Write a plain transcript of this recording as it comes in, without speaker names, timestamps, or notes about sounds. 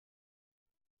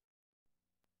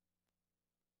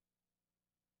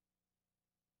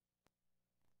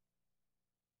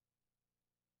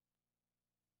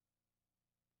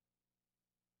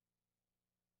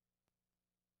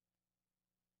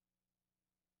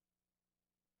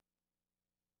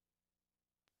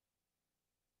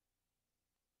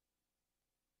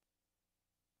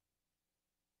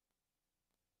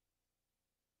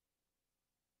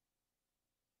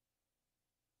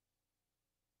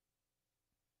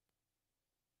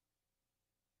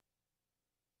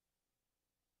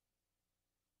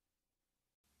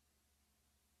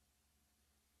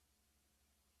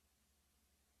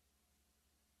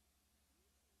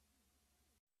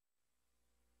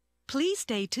Please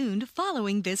stay tuned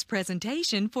following this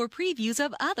presentation for previews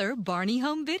of other Barney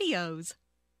home videos.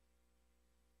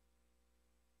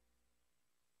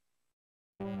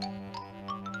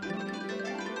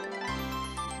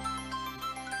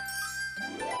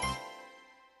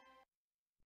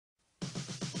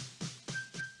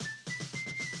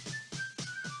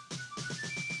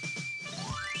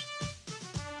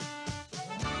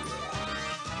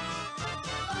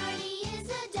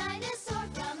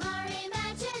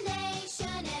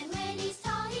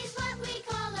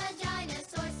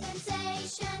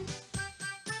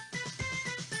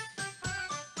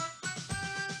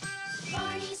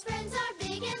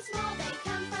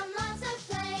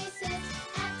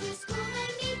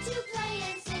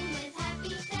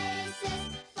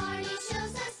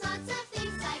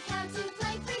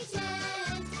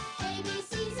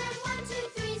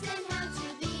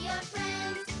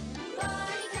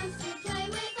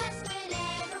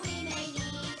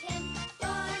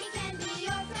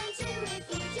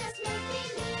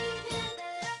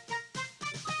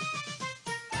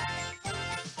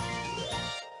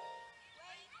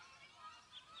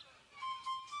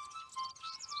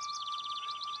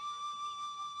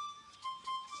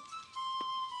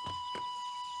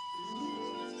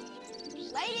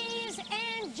 Ladies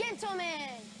and gentlemen,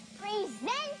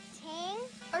 presenting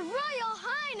Her Royal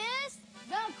Highness,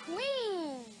 the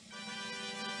Queen.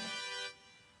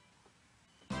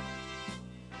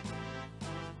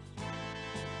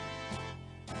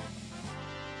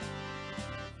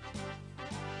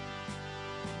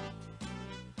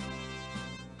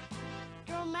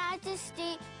 Your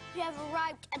Majesty, you have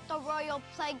arrived at the royal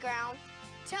playground.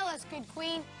 Tell us, good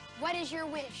Queen, what is your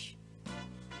wish?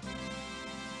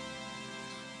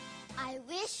 I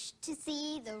wish to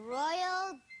see the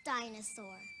royal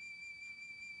dinosaur.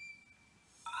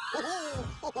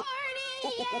 Barney!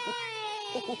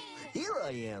 Yay! Here I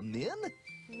am, Min.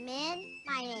 Min,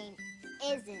 my name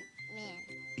isn't Min.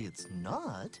 It's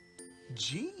not?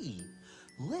 Gee,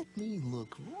 let me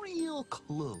look real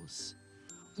close.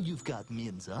 You've got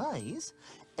Min's eyes,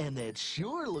 and that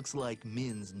sure looks like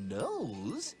Min's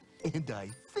nose. And I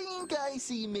think I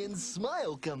see Min's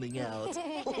smile coming out.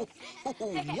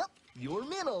 Yep, you're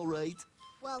Min, all right.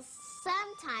 Well,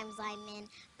 sometimes I'm Min,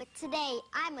 but today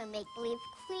I'm a make-believe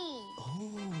queen.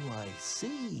 Oh, I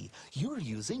see. You're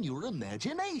using your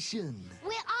imagination.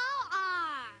 We all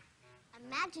are.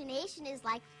 Imagination is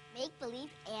like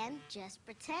make-believe and just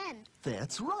pretend.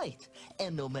 That's right.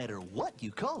 And no matter what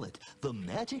you call it, the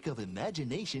magic of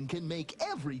imagination can make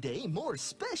every day more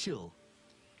special.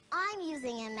 I'm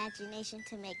using imagination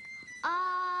to make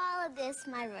all of this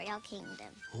my royal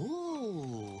kingdom.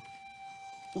 Oh.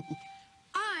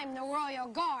 I'm the Royal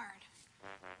Guard.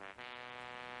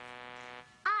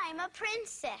 I'm a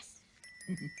princess.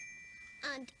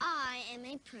 And I am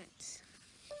a prince.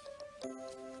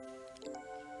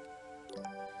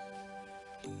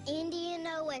 And do you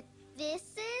know what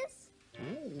this is?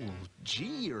 Oh,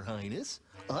 gee, Your Highness,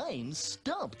 I'm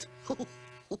stumped.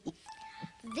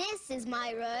 This is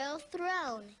my royal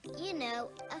throne. You know,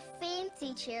 a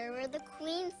fancy chair where the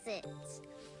queen sits.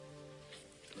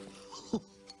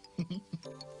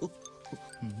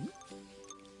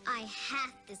 I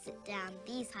have to sit down.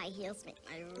 These high heels make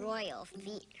my royal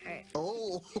feet hurt.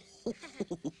 Oh,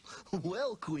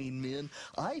 well, Queen Min,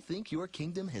 I think your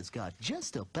kingdom has got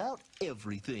just about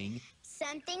everything.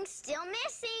 Something's still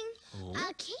missing. Oh?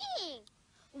 A king.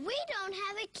 We don't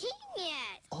have a king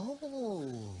yet.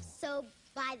 Oh. So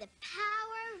by the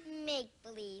power of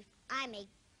make-believe, I make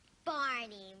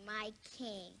Barney my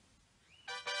king.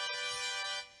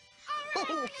 All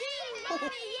right, King Barney,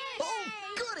 yay! Oh,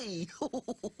 goody!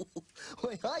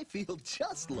 Why, I feel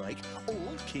just like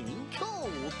old King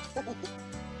Cole.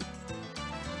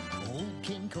 Old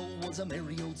King Cole was a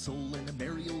merry old soul, and a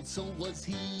merry old soul was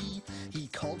he. He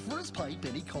called for his pipe,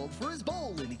 and he called for his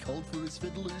bowl, and he called for his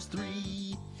fiddlers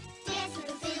three. Dance with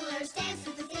the fiddlers, dance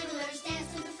with the fiddlers,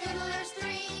 dance with the fiddlers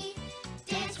three.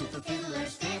 Dance with the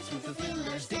fiddlers, dance with the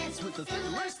fiddlers, dance with the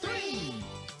fiddlers three.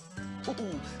 Oh,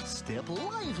 step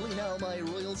lively now, my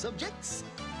royal subjects.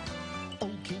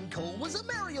 Old King Cole was a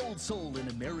merry old soul, and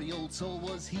a merry old soul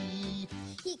was he.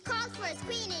 He called for his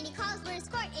queen, and he called for his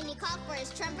court, and he called for his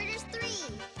trumpeters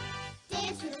three.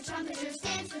 Dance with the trumpeters,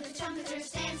 dance with the trumpeters,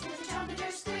 dance with the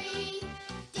trumpeters three.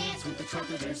 Dance with the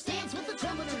trumpeters, dance with the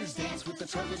trumpeters, dance with the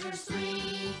trumpeters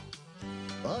three.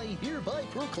 I hereby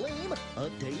proclaim a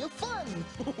day of fun.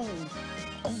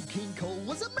 Old King Cole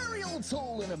was a merry old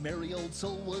soul, and a merry old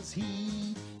soul was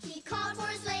he. He called for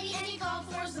his ladies, and he called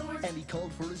for his lords. And he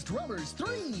called for his drummers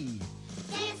three.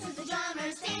 Dance with the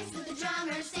drummers, dance with the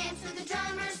drummers, dance with the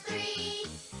drummers three.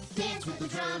 Dance with the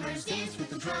drummers, dance with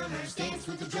the drummers, dance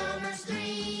with the drummers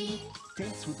 3.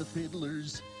 Dance with the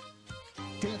fiddlers.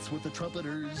 Dance with the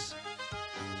trumpeters.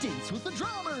 Dance with the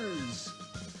drummers.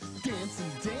 Dance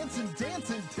and dance and dance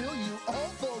until you all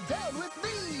fall down with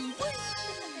me. Whee!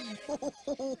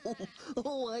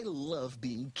 Oh, I love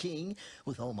being king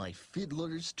with all my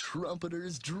fiddlers,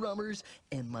 trumpeters, drummers,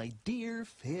 and my dear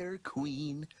fair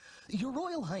queen. Your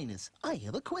Royal Highness, I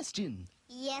have a question.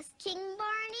 Yes, King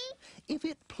Barney? If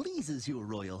it pleases your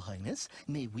Royal Highness,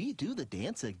 may we do the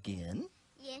dance again?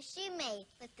 Yes, you may,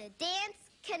 but the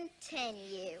dance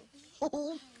continue.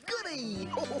 Oh, goody!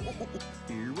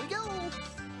 Here we go!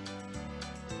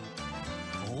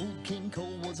 Old King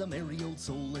Cole was a merry old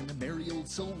soul, and a merry old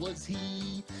soul was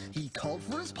he. He called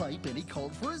for his pipe, and he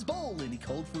called for his bowl, and he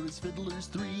called for his fiddlers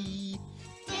 3.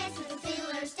 Dance with the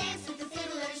fiddlers, dance with the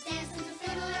fiddlers, dance with the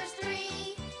fiddlers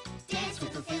 3. Dance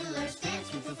with the fiddlers,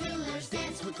 dance with the fiddlers,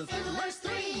 dance with the fiddlers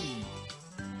 3.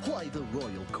 Why, the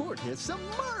royal court has some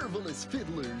marvelous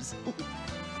fiddlers!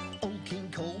 Old King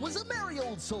Cole was a merry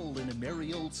old soul, and a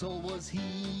merry old soul was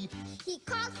he. He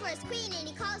called for his queen, and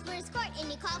he called for his court, and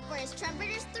he called for his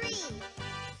trumpeters 3.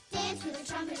 Dance with the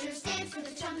trumpeters, dance with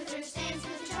the trumpeters, dance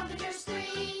with the trumpeters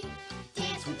 3.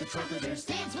 Dance with the trumpeters,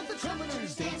 dance with the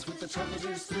trumpeters, dance with the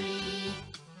trumpeters 3.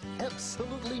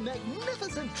 Absolutely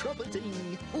magnificent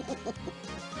trumpeting!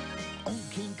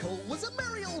 Old King Cole was a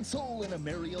merry old soul, and a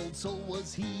merry old soul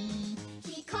was he.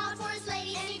 He called for his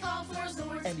ladies, and he called for his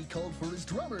lords, And he called for his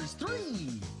drummers 3.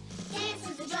 Dance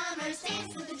with the drummers,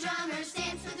 dance with the drummers,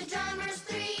 dance with the drummers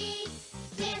 3.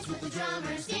 Dance with the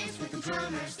drummers, dance with the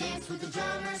drummers, dance with the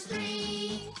drummers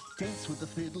 3. Dance with the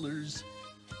fiddlers.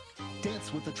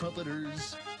 Dance with the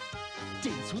trumpeters.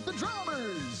 Dance with the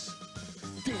drummers.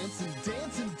 Dance and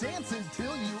dance and dance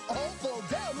until you all fall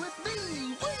down with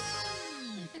me. Whee!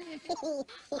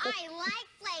 I like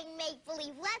playing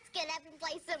make-believe. Let's get up and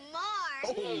play some more.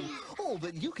 Oh,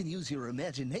 but you can use your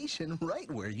imagination right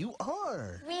where you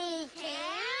are. We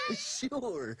can?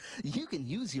 Sure, you can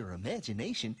use your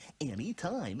imagination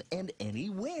anytime and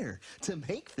anywhere to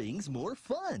make things more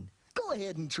fun. Go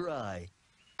ahead and try.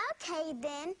 Okay,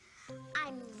 then.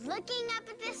 I'm looking up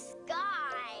at the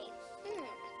sky.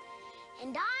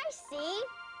 And I see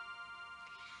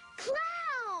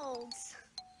clouds.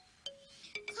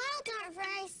 Clouds aren't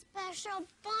very special,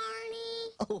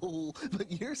 Barney. Oh,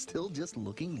 but you're still just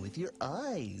looking with your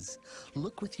eyes.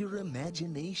 Look with your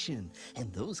imagination,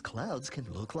 and those clouds can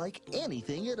look like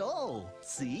anything at all.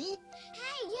 See?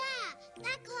 Hey, yeah,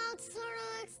 that cloud sort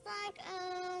of looks like,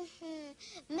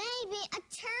 maybe a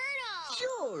turtle.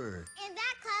 Sure. And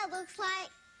that cloud looks like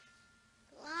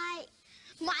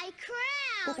my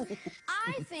crown.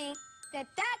 I think that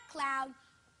cloud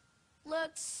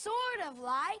looks sort of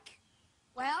like,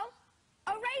 well,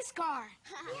 a race car.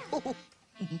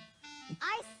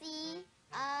 I see,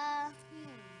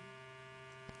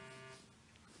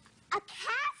 a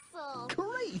castle.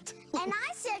 Great. And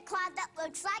I see a cloud that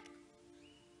looks like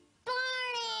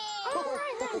Barney. Oh,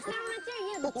 right, that's not right there.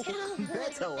 Yeah,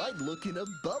 That's how I'd look in a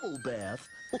bubble bath.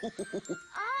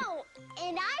 Oh,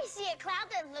 and I see a cloud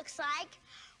that looks like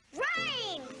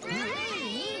rain.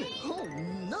 Rain? Oh,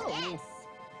 no. Yes,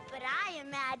 but I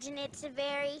imagine it's a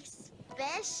very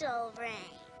special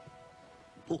rain.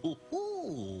 Ho, ho,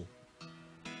 ho.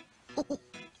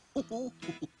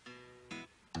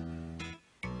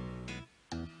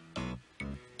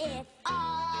 If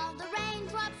all the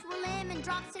raindrops were lemon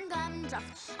drops and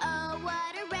gumdrops, oh,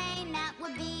 what a rain that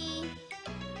would be.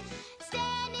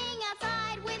 Standing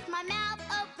outside with my mouth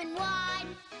open wide.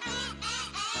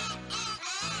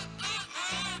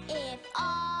 If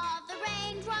all the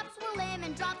raindrops were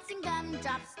lemon drops and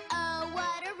gumdrops, oh,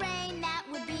 what a rain that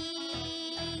would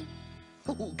be.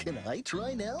 Oh, can I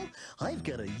try now? I've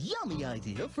got a yummy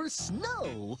idea for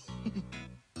snow.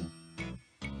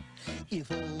 If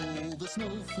all the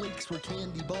snowflakes were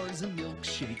candy bars and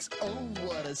milkshakes, oh,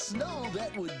 what a snow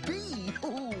that would be!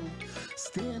 Oh,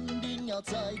 standing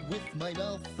outside with my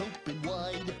mouth open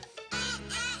wide.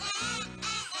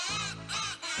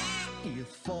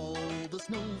 If all the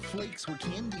snowflakes were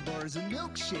candy bars and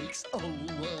milkshakes, oh,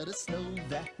 what a snow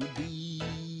that would be!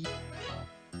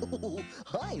 Oh,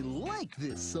 I like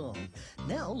this song.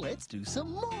 Now let's do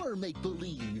some more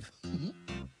make-believe.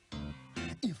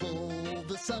 If all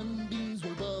the sunbeams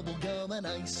were bubble gum and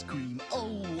ice cream,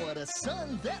 oh, what a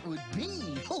sun that would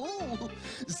be! Oh,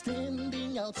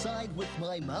 standing outside with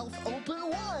my mouth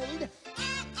open wide.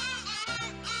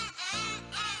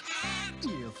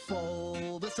 If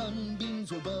all the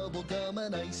sunbeams were bubble gum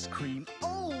and ice cream,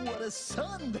 oh, what a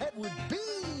sun that would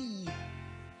be!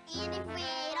 And if we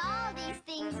ate all these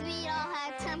things, we'd all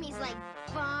have tummies like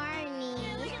Barney.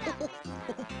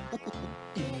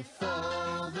 If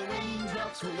all the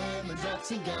raindrops were lemon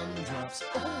drops and gumdrops,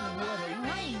 oh, what a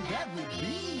rain that would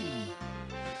be!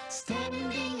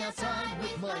 Standing outside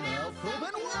with my mouth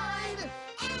open wide.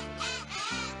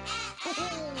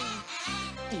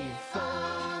 If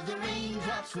all the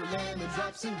raindrops were lemon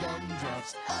drops and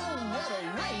gumdrops, oh, what a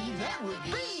rain that would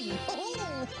be!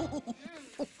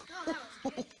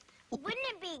 Wouldn't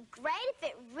it be great if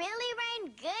it really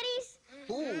rained goodies?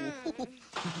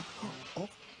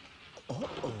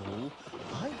 Uh-oh,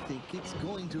 I think it's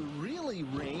going to really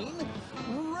rain.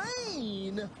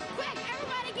 Rain! Quick,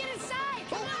 everybody get inside!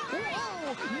 Come on, hurry!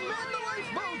 Man the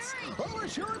lifeboats! All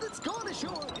ashore that's gone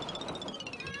ashore! No,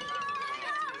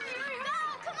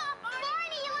 come on,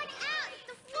 Barney, look out!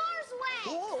 The floor's wet!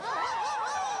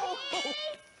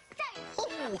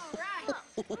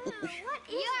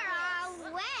 You're all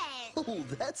wet! Oh,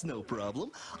 that's no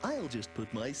problem. I'll just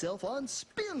put myself on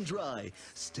spin dry.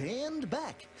 Stand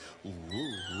back.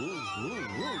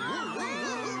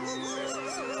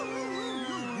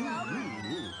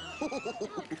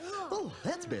 Oh,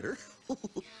 that's better.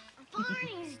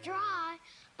 Barney's dry,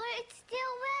 but it's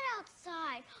still wet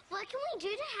outside. What can we do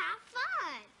to have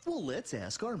fun? Well, let's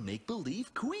ask our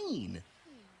make-believe queen.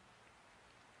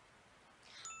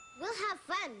 We'll have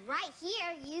fun right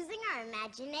here using our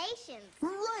imaginations.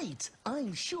 Right!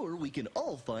 I'm sure we can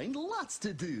all find lots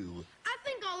to do. I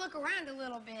think I'll look around a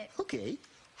little bit. Okay.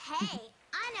 Hey,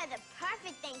 I know the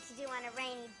perfect thing to do on a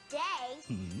rainy day.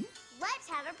 Let's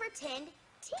have a pretend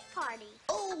tea party.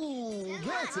 Oh,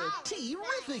 that's a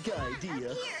terrific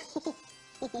idea.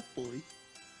 Oh, boy.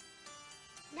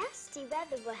 Nasty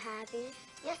weather we're having.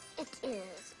 Yes, it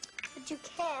is. Would you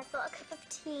care for a cup of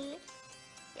tea?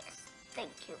 Yes,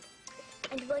 thank you.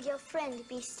 And will your friend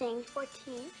be staying for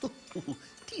tea?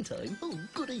 Tea time. Oh,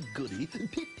 goody, goody.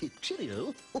 Pip, pip,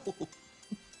 cheerio.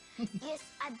 Yes,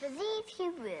 I believe he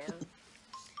will.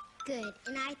 Good,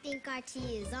 and I think our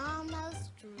tea is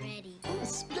almost ready. Oh,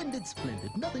 splendid,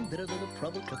 splendid. Nothing better than a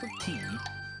proper cup of tea.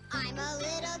 I'm a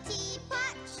little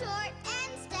teapot, short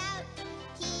and stout.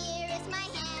 Here is my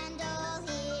handle,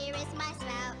 here is my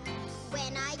spout.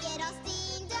 When I get all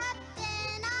steamed up,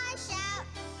 then I shout,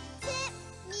 tip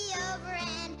me over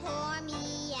and pour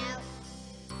me out.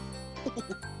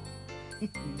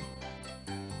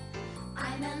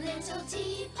 I'm a little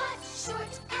teapot,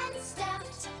 short and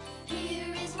stout.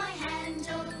 Here is my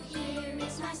handle, here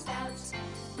is my spout.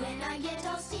 When I get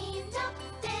all steamed up,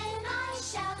 then I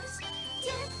shout,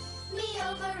 tip me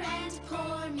over and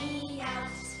pour me out.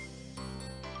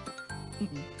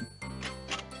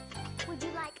 Would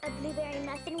you like a blueberry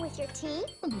muffin with your tea?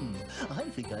 I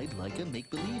think I'd like a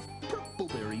make-believe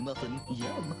purpleberry muffin.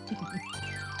 Yum.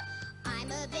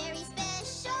 I'm a very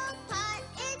special part,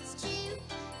 it's true.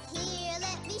 Here,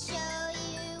 let me show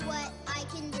you what I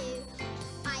can do.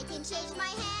 I can change my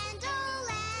handle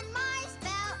and my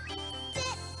spout.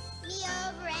 Tip me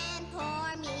over and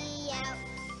pour me out.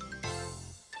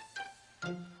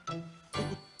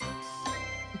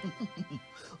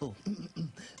 Oh,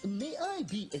 may I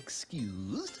be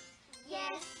excused?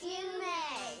 Yes, you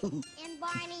may. And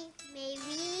Barney, may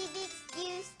we be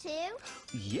excused too?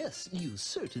 Yes, you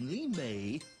certainly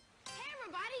may. Hey,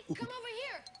 everybody, come over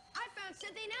here. I found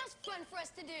something else fun for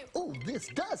us to do. Oh, this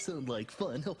does sound like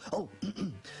fun. Oh,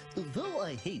 though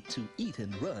I hate to eat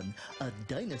and run, a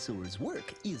dinosaur's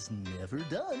work is never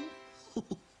done.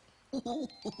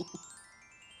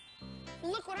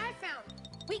 Look what I found.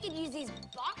 We could use these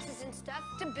boxes and stuff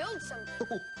to build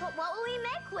something. But what will we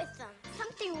make with them?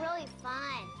 Something really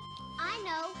fun. I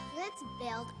know. Let's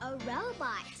build a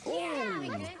robot. Let's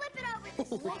flip it over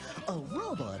this way. A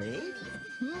robot, eh?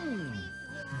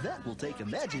 That will take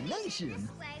imagination.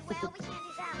 This way. Well, we can't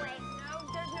do that way. No,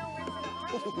 there's no room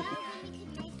for the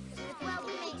Well,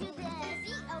 we may do the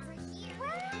feet over here.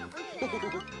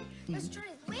 Well, Let's try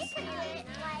we could do it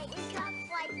like stuff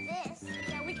like this.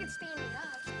 Yeah, we could stand it up.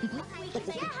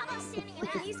 How about standing it up?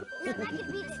 No, that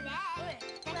could be the neck.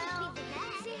 That could be the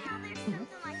neck. See how there's something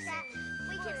like that?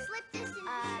 We can slip this in.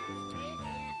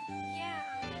 Yeah.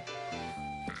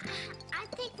 I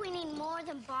think we need more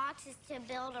than boxes to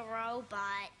build a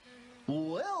robot.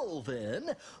 Well,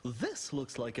 then, this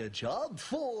looks like a job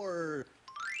for...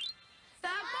 The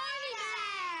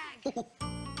Barney bag!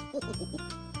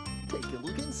 Take a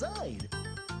look inside.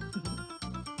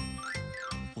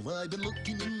 Well, I've been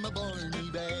looking in my Barney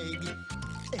bag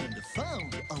and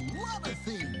found a lot of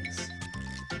things.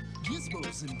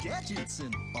 Gizmos and gadgets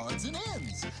and odds and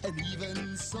ends and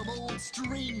even some old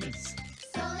strings.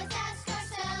 So let's ask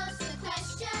ourselves the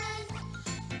question,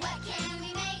 what can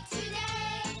we make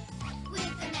today?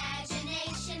 With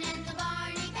imagination and the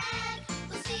Barney bag,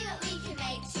 we'll see what we can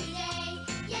make today.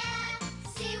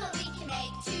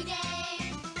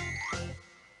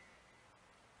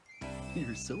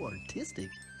 You're so artistic.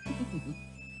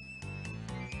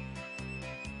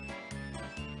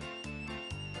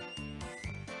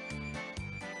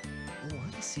 Oh,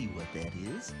 I see what that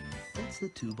is. That's the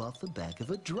tube off the back of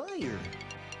a dryer.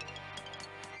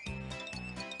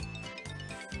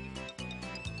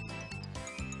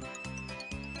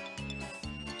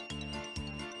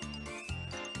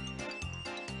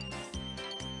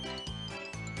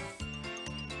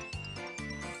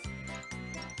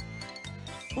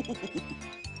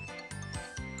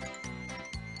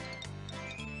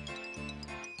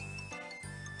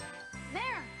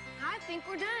 There, I think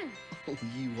we're done. Oh,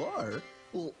 you are?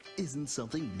 Well, isn't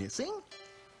something missing?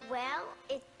 Well,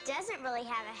 it doesn't really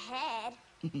have a head.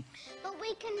 But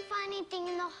we couldn't find anything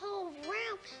in the whole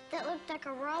room that looked like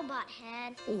a robot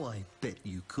head. Oh, I bet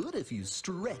you could if you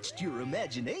stretched your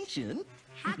imagination.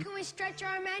 How can we stretch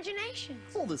our imaginations?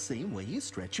 Well, the same way you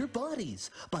stretch your bodies,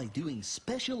 by doing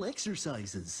special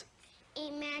exercises.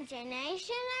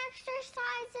 Imagination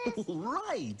exercises?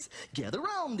 Right! Gather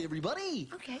round, everybody!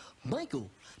 Okay.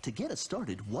 Michael, to get us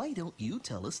started, why don't you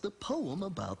tell us the poem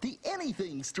about the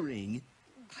anything string?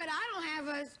 But I don't have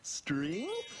a... String?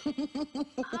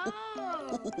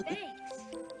 Oh, thanks.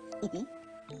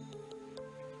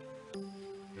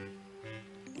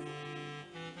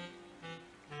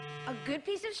 A good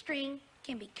piece of string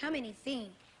can become anything.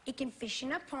 It can fish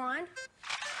in a pond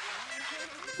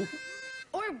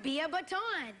or be a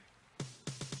baton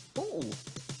Oh,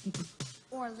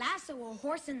 or lasso a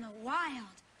horse in the wild.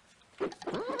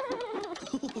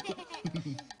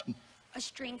 A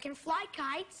string can fly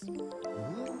kites,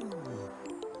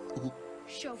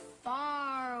 show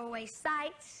far away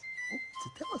sights, it's a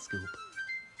telescope.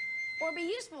 or be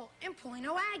useful in pulling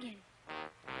a wagon.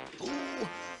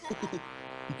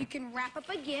 You can wrap up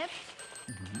a gift,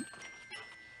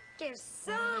 give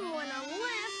someone a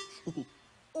lift,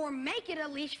 or make it a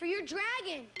leash for your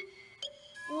dragon.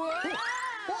 Whoa!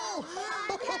 Oh,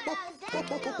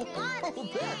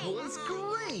 that was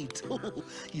great!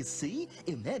 You see,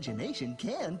 imagination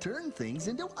can turn things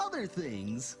into other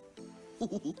things.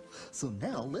 So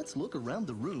now let's look around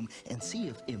the room and see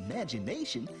if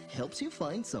imagination helps you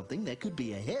find something that could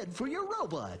be a head for your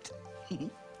robot. Now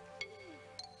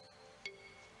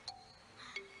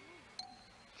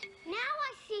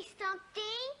I see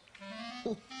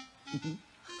something.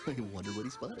 I wonder what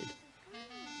he spotted. Look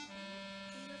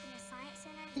in the science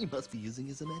center. He must be using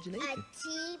his A imagination.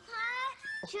 teapot?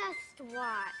 Just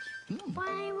watch.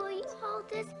 Barney, will you hold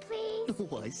this, please?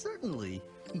 Why, certainly.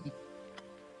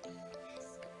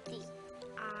 The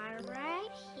eye right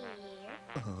here.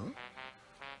 Uh-huh.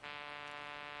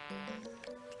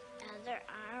 Other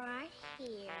eye right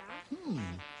here.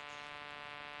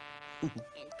 And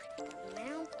put the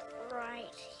mouth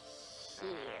right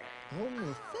here. Oh,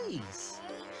 a face.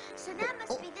 So that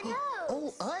must be the nose.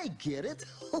 Oh, I get it.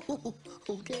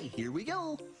 Okay, here we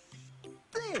go.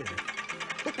 There.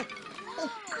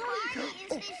 Barney, is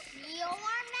this your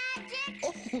magic?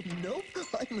 Oh, nope.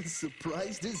 I'm as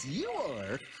surprised as you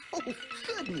are. Oh,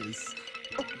 goodness.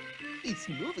 Oh, he's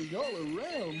moving all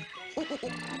around.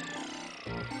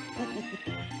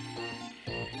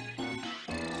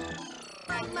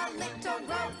 I'm a little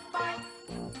robot.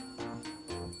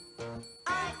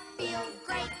 I feel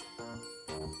great.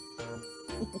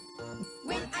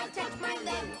 When I touch my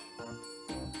leg,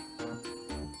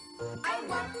 I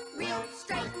walk real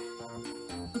straight.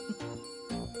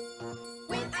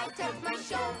 When I touch my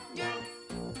shoulder,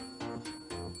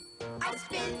 I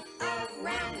spin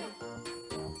around.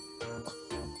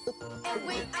 And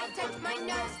when I touch my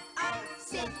nose, I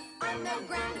sit on the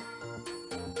ground.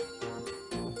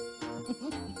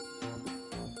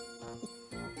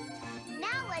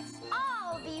 Now let's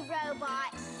all be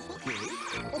robots. Okay.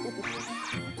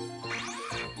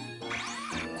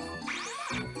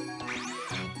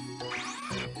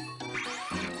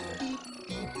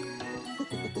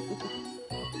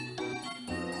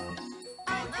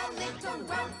 I'm a little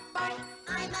robot.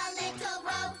 I'm a little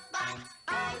robot. I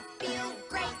feel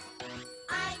great.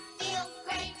 I feel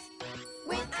great.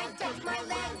 When I touch my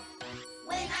leg.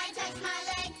 When I touch my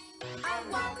leg. I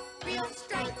walk real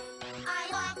straight. I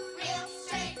walk real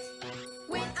straight.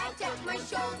 When I touch my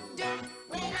shoulder.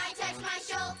 When I touch my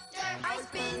shoulder. I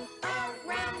spin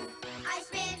around. I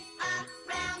spin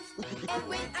around. And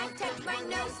when I touch my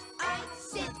nose, I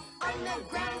sit on the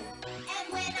ground. And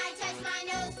when I touch my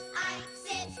nose, I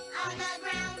sit on the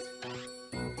ground.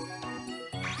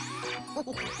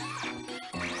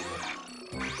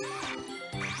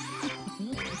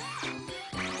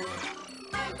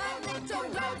 I'm a little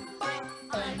robot.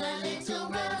 I'm a little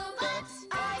robot.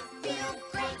 I feel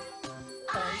great.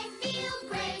 I feel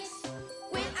great.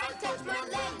 When I touch my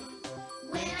leg.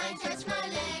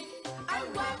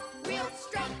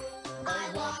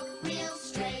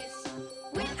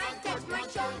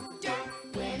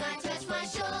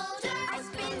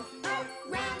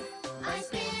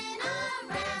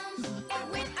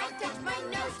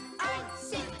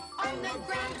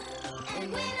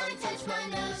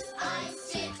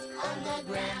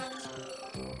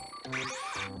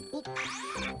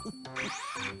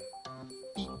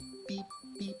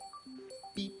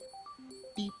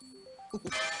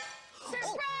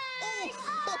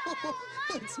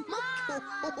 it's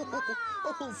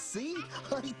Oh, see?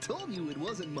 I told you it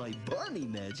wasn't my Barney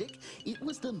magic. It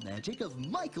was the magic of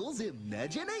Michael's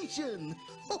imagination.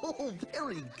 Oh,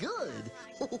 very good.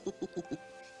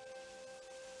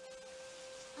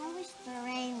 I wish the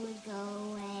rain would go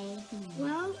away.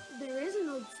 Well, there is an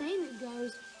old saying that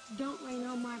goes, "Don't rain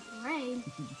on my parade."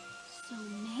 So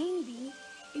maybe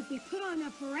if we put on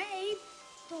a parade,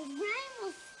 The rain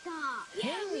will stop. Hey,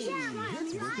 right,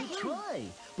 it's worth right. a try.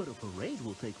 But a parade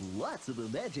will take lots of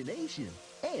imagination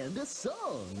and a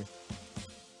song.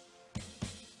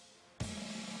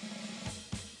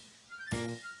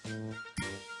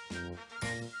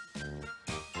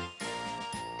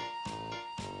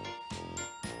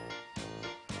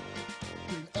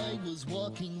 When I was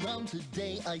walking round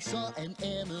today, I saw an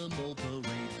animal parade.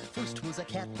 First was a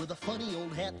cat with a funny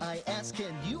old hat. I asked,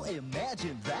 can you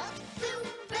imagine that? Boom,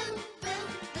 boom, boom,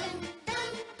 boom,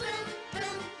 boom, boom,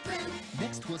 boom, boom.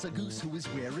 Next was a goose who was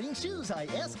wearing shoes. I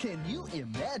asked, can you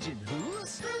imagine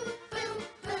whose? Boom, boom,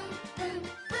 boom, boom,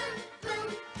 boom, boom,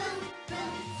 boom,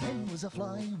 boom. Then was a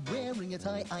fly wearing a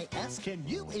tie. I asked, can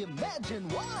you imagine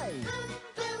why? Boom,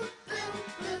 boom, boom,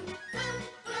 boom, boom,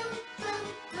 boom, boom,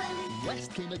 boom.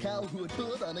 Last came a cow who had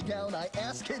put on a gown. I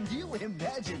asked, can you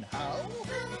imagine how? Boom,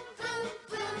 boom,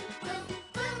 boom, boom,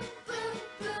 boom, boom,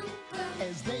 boom, boom.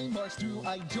 As they marched through,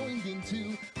 I joined in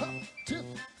too. Hop, 2,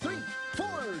 3, 4.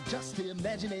 Just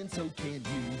imagine, and so can you.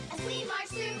 As we march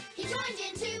through, he joined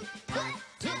in too. 1,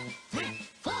 2, 3,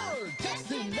 4.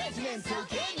 Just imagine, and so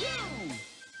can you.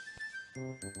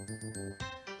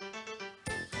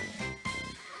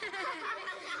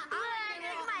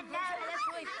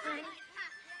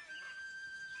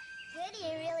 Goody,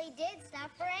 it really did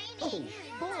stop Oh, raining.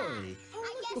 boy.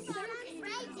 I guess Summer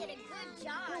Spray did a good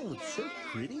job. Oh, it's so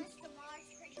pretty.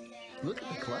 Look at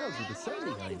the clouds with the sun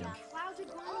behind them. clouds are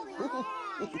going Oh,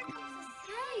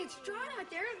 Hey, it's dry out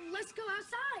there. Let's go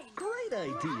outside. great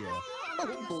idea.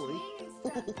 Oh, boy.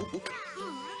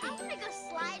 I want to go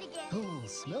slide again. Oh,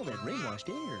 smell that rain-washed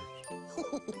air.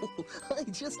 I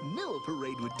just knew a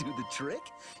parade would do the trick.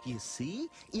 You see,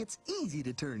 it's easy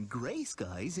to turn gray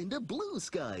skies into blue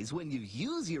skies when you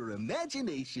use your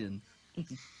imagination.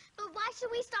 But why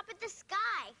should we stop at the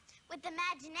sky? With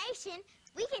imagination,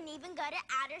 we can even go to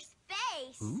outer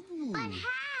space. Ooh. But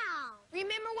how?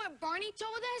 Remember what Barney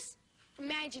told us?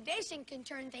 Imagination can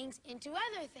turn things into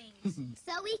other things.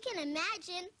 So we can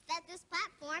imagine that this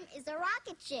platform is a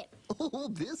rocket ship. Oh,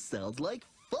 this sounds like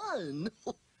fun.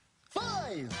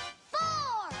 5.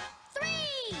 4, 3,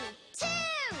 2,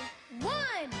 1.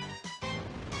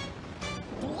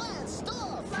 Blast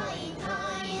off! Flying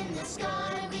high in the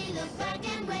sky, we look back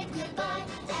and wave goodbye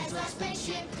as our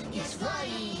spaceship is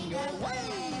flying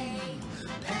away.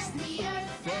 Past the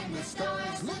Earth and the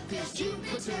stars, look, there's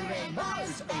Jupiter and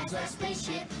Mars as our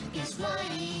spaceship is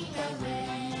flying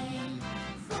away.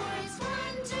 For it's 1,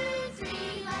 2,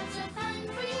 3, lots of fun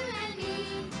for you and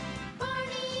me.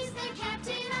 Barney's the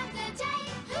captain of the day,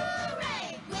 hooray!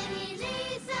 When he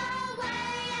leads away,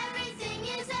 everything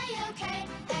is a-okay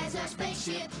as our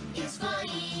spaceship is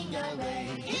flying away.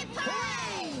 Hip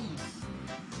hooray!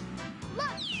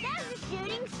 Look, there's a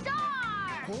shooting star.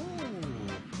 Oh.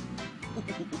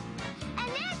 And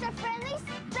there's a friendly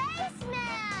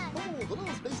spaceman. Oh, hello,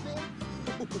 spaceman.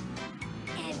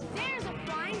 And there's a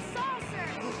flying saucer.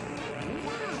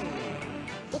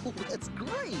 Oh, that's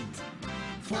great.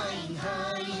 Flying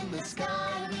high in the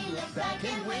sky, we look back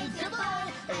and wave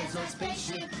goodbye as our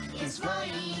spaceship is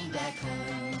flying back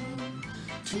home.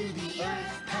 To the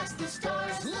Earth, past the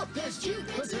stars, look, there's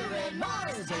Jupiter and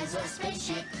Mars as our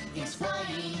spaceship is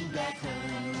flying back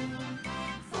home.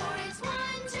 For it's 1,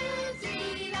 2,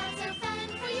 3, lots of fun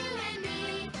for you and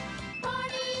me.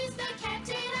 Barney's the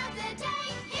captain of the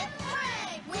day, hip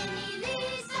hooray! When he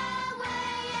leads the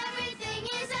way, everything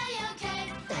is a-okay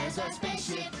as our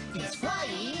spaceship is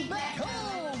flying back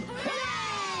home.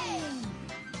 Hooray!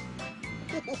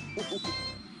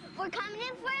 We're coming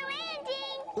in for a landing.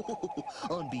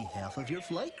 On behalf of your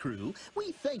flight crew,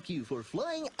 we thank you for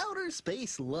flying outer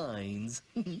space lines.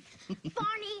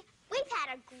 Barney, we've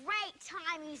had a great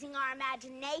time using our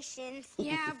imaginations.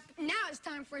 Yeah, now it's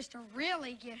time for us to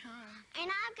really get home. And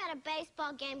I've got a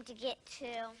baseball game to get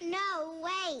to. No,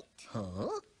 wait.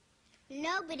 Huh?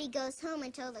 Nobody goes home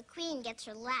until the Queen gets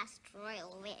her last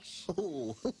royal wish.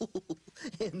 Oh,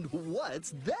 and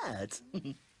what's that?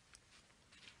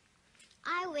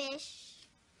 I wish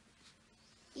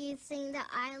you'd sing the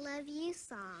I Love You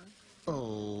song.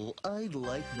 Oh, I'd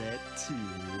like that too.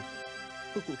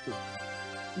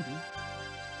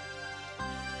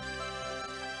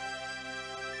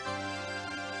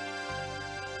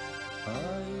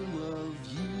 I love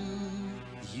you,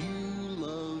 you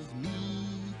love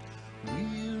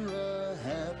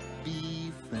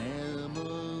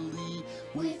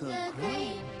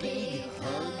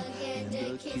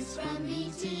kiss from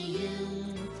me to you.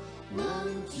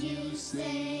 Won't you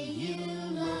say you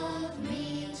love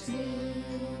me too?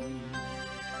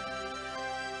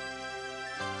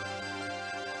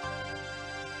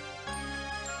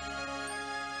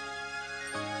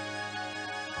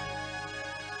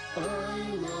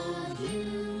 I love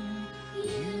you,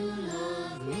 you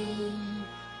love me.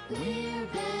 We're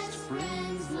best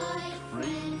friends like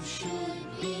friends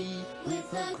should be.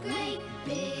 With a great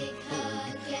big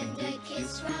hug and a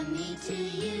kiss from me to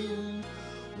you.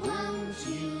 Won't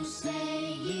you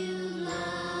say you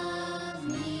love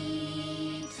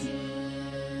me too?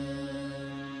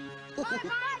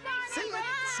 See ya.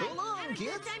 So long,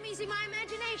 kids. Time using my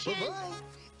imagination. Bye-bye.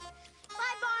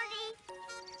 Bye, Barney.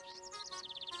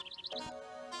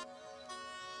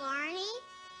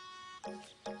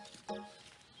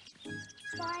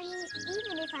 Barney,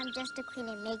 even if I'm just a queen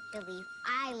of make-believe,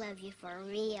 I love you for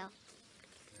real.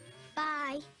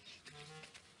 Bye.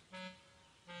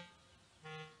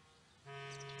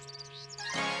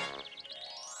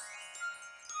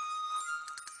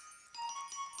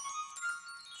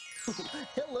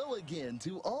 Hello again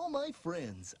to all my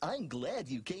friends. I'm glad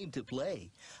you came to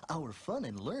play. Our fun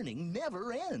and learning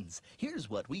never ends. Here's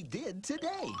what we did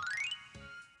today.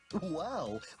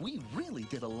 Wow, we really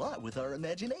did a lot with our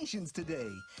imaginations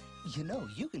today. You know,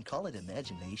 you can call it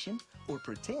imagination, or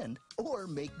pretend, or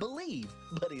make-believe,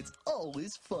 but it's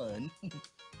always fun.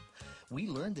 We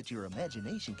learned that your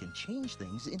imagination can change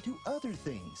things into other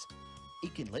things.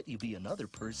 It can let you be another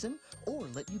person, or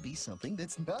let you be something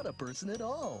that's not a person at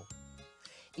all.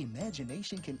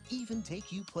 Imagination can even take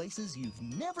you places you've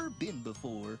never been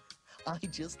before. I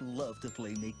just love to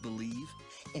play make-believe.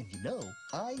 And you know,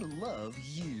 I love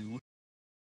you.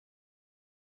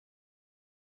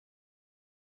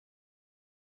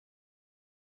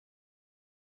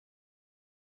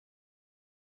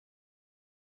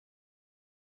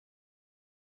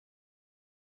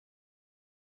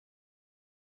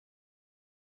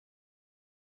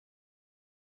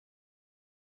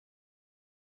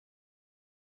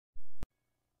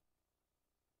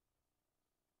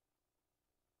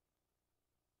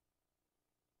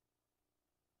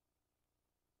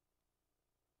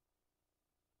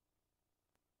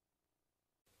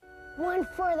 One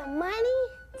for the money,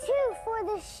 2 for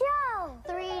the show,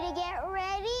 3 to get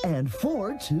ready. And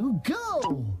 4 to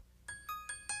go!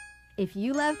 If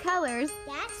you love colors,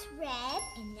 That's red,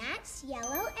 and that's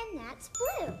yellow, and that's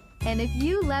blue. and if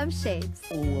you love shapes,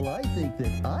 Well, I think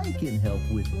that I can help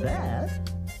with that.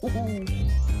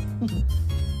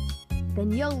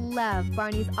 then you'll love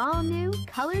Barney's all-new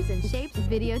Colors and Shapes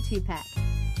Video 2-Pack.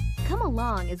 Come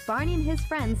along as Barney and his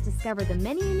friends discover the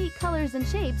many unique colors and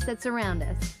shapes that surround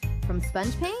us. From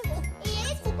sponge paint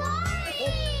It's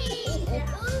Barney!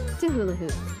 to hula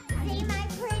hoops. See my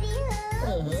pretty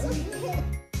hoops?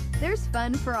 There's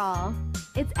fun for all.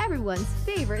 It's everyone's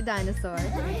favorite dinosaur,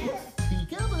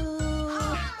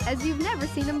 Peekaboo! as you've never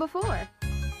seen them before.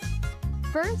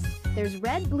 First, there's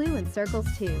Red, Blue, and Circles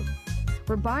 2,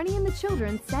 where Barney and the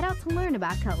children set out to learn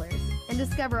about colors and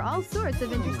discover all sorts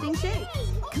of interesting shapes.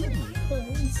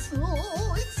 I'm so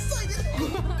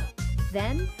excited!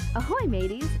 Then, ahoy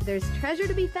mateys, there's treasure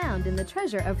to be found in the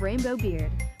treasure of Rainbow Beard,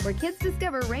 where kids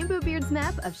discover Rainbow Beard's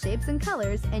map of shapes and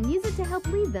colors and use it to help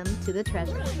lead them to the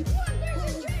treasure.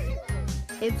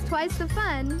 It's twice the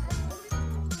fun,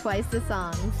 twice the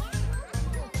songs,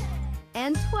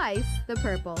 and twice the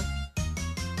purple.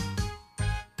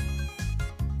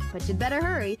 But you'd better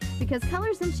hurry, because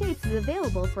Colors and Shapes is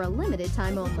available for a limited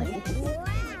time only.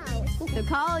 So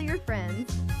call your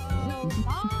friends.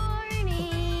 Barney!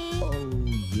 Oh,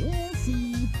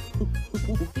 yesy!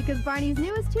 Because Barney's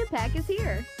newest 2-pack is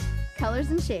here.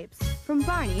 Colors and Shapes from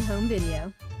Barney Home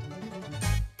Video.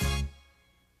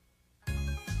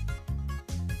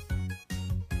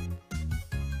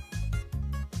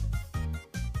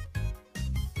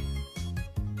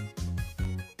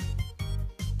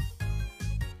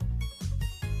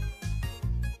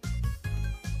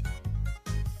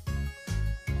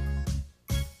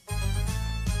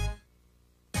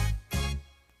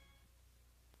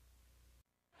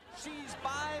 She's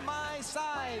by my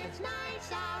side. It's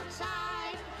nice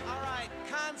outside. All right,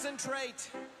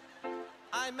 concentrate.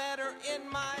 I met her in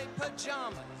my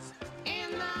pajamas.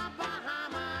 In the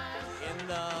Bahamas. In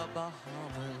the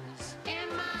Bahamas. In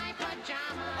my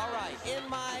pajamas. All right, in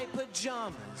my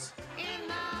pajamas. In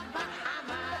the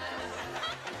Bahamas.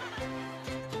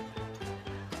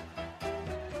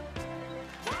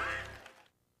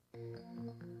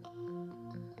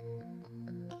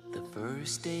 The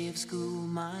first day of school,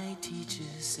 my teacher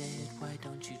said, "Why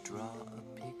don't you draw a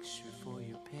picture for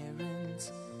your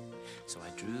parents?" So I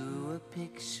drew a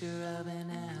picture of an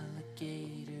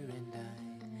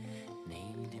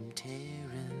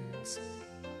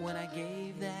when I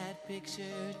gave that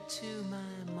picture to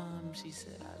my mom, she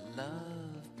said, I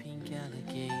love pink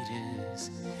alligators.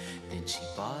 Then she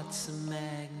bought some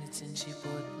magnets and she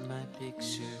put my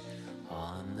picture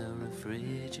on the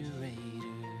refrigerator.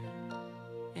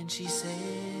 And she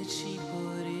said she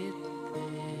put it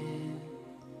there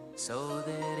so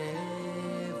that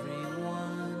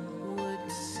everyone would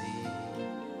see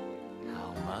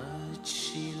how much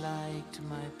she liked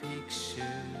my picture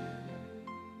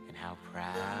and how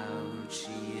proud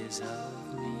she is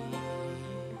of me.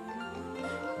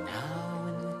 Now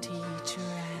when the teacher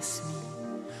asks me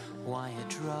why a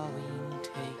drawing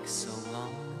takes so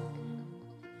long,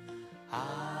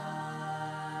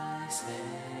 I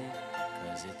say,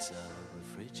 'cause it's a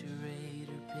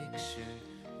refrigerator picture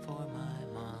for my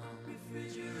mom.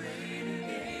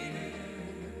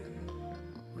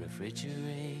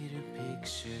 Refrigerator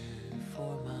picture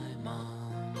for my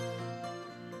mom.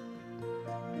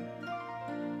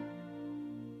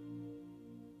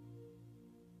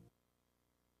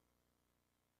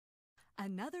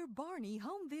 Another Barney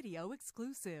home video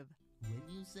exclusive. When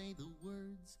you say the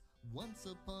words, once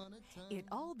upon a time. It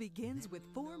all begins with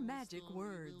 4 magic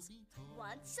words.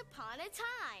 Once upon a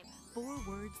time. 4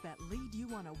 words that lead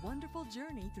you on a wonderful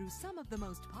journey through some of the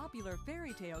most popular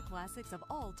fairy tale classics of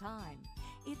all time.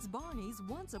 It's Barney's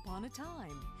Once Upon a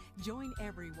Time. Join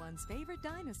everyone's favorite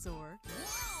dinosaur.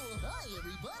 Whoa! Hi,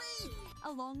 everybody!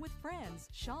 Along with friends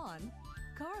Sean,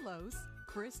 Carlos,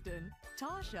 Kristen,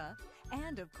 Tasha,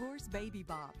 and of course Baby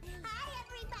Bop. Hi,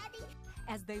 everybody.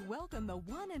 As they welcome the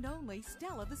one and only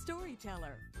Stella the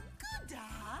Storyteller. Good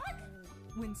dog.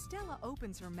 When Stella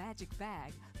opens her magic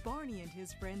bag, Barney and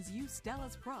his friends use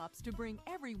Stella's props to bring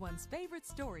everyone's favorite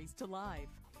stories to life.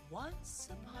 Once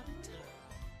upon a time.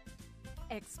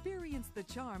 Experience the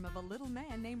charm of a little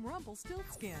man named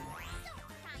Rumpelstiltskin.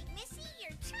 Hi, Missy.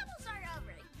 Your troubles are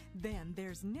over. Then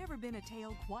there's never been a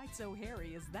tale quite so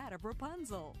hairy as that of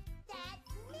Rapunzel. That's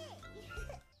me.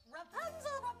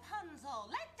 Rapunzel, Rapunzel,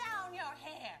 let down your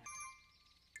hair.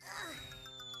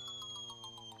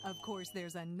 Of course,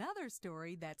 there's another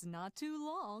story that's not too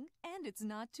long and it's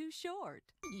not too short.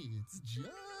 It's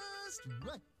just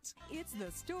right. It's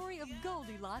the story of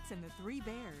Goldilocks and the 3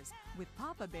 bears, with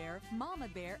Papa Bear, Mama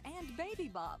Bear, and Baby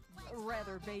Bop.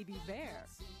 Rather, Baby Bear.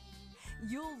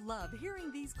 You'll love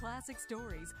hearing these classic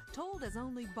stories told as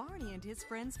only Barney and his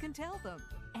friends can tell them.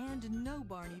 And no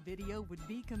Barney video would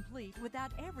be complete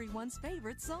without everyone's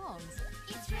favorite songs.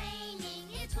 It's raining,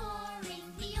 it's pouring,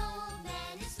 the old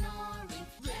man is snoring.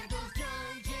 There goes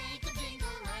John Jacob Jingle.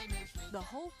 The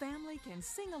whole family can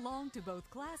sing along to both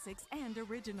classics and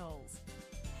originals.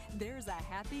 There's a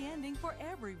happy ending for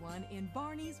everyone in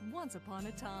Barney's Once Upon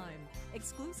a Time,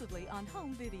 exclusively on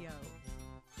home video.